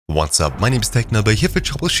What's up, my name is Technobo here for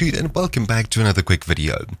TroubleChute and welcome back to another quick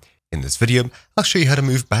video. In this video, I'll show you how to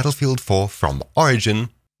move Battlefield 4 from Origin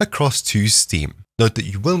across to Steam. Note that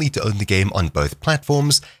you will need to own the game on both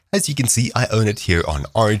platforms. As you can see, I own it here on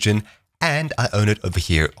Origin and I own it over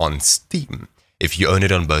here on Steam. If you own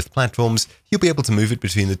it on both platforms, you'll be able to move it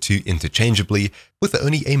between the two interchangeably with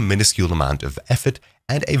only a minuscule amount of effort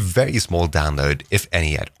and a very small download, if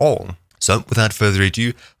any at all. So without further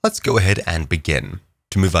ado, let's go ahead and begin.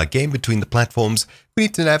 To move our game between the platforms, we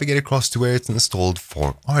need to navigate across to where it's installed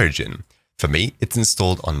for Origin. For me, it's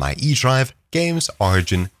installed on my E drive, Games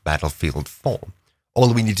Origin Battlefield 4.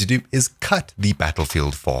 All we need to do is cut the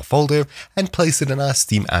Battlefield 4 folder and place it in our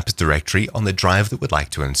Steam apps directory on the drive that we'd like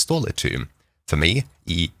to install it to. For me,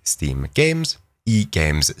 E Steam Games, E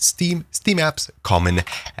Games Steam, Steam Apps, Common,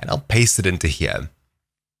 and I'll paste it into here.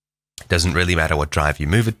 It doesn't really matter what drive you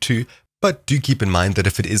move it to, but do keep in mind that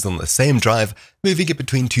if it is on the same drive, moving it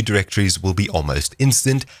between two directories will be almost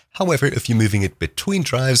instant. However, if you're moving it between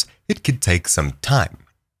drives, it could take some time.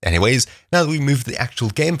 Anyways, now that we moved the actual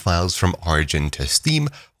game files from Origin to Steam,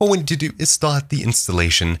 all we need to do is start the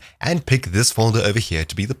installation and pick this folder over here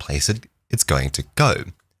to be the place it's going to go.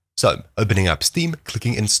 So, opening up Steam,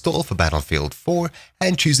 clicking Install for Battlefield 4,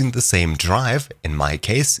 and choosing the same drive, in my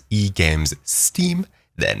case, E Games Steam,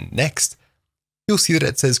 then Next. You'll see that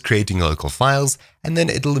it says creating local files, and then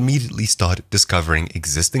it'll immediately start discovering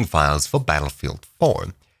existing files for Battlefield 4.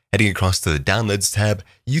 Heading across to the Downloads tab,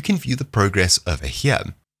 you can view the progress over here.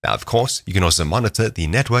 Now, of course, you can also monitor the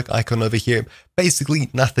network icon over here. Basically,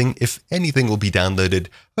 nothing, if anything, will be downloaded.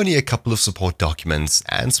 Only a couple of support documents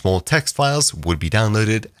and small text files would be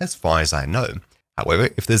downloaded as far as I know. However,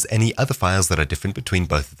 if there's any other files that are different between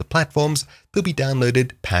both of the platforms, they'll be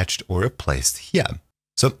downloaded, patched, or replaced here.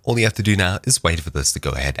 So all you have to do now is wait for this to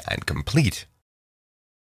go ahead and complete.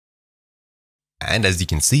 And as you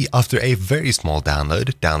can see, after a very small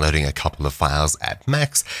download, downloading a couple of files at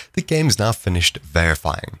max, the game's now finished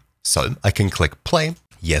verifying. So I can click play,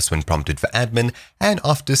 yes when prompted for admin, and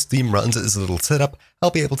after Steam runs its little setup,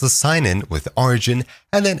 I'll be able to sign in with Origin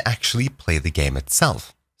and then actually play the game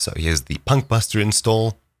itself. So here's the Punkbuster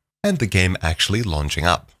install and the game actually launching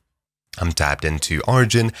up. I'm tabbed into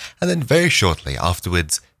Origin, and then very shortly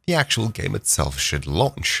afterwards, the actual game itself should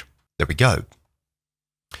launch. There we go.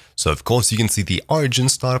 So of course you can see the Origin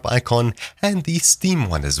startup icon and the Steam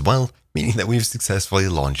one as well, meaning that we've successfully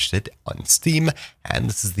launched it on Steam, and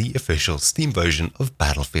this is the official Steam version of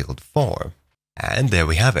Battlefield 4. And there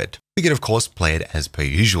we have it. We can of course play it as per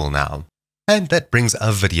usual now. And that brings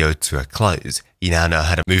our video to a close. You now know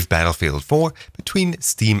how to move Battlefield 4 between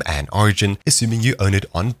Steam and Origin, assuming you own it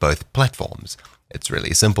on both platforms. It's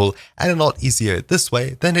really simple and a lot easier this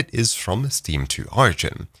way than it is from Steam to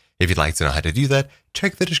Origin. If you'd like to know how to do that,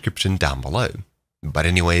 check the description down below. But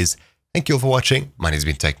anyways, thank you all for watching. My name's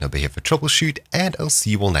been Technobo here for TroubleChute, and I'll see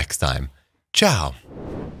you all next time. Ciao!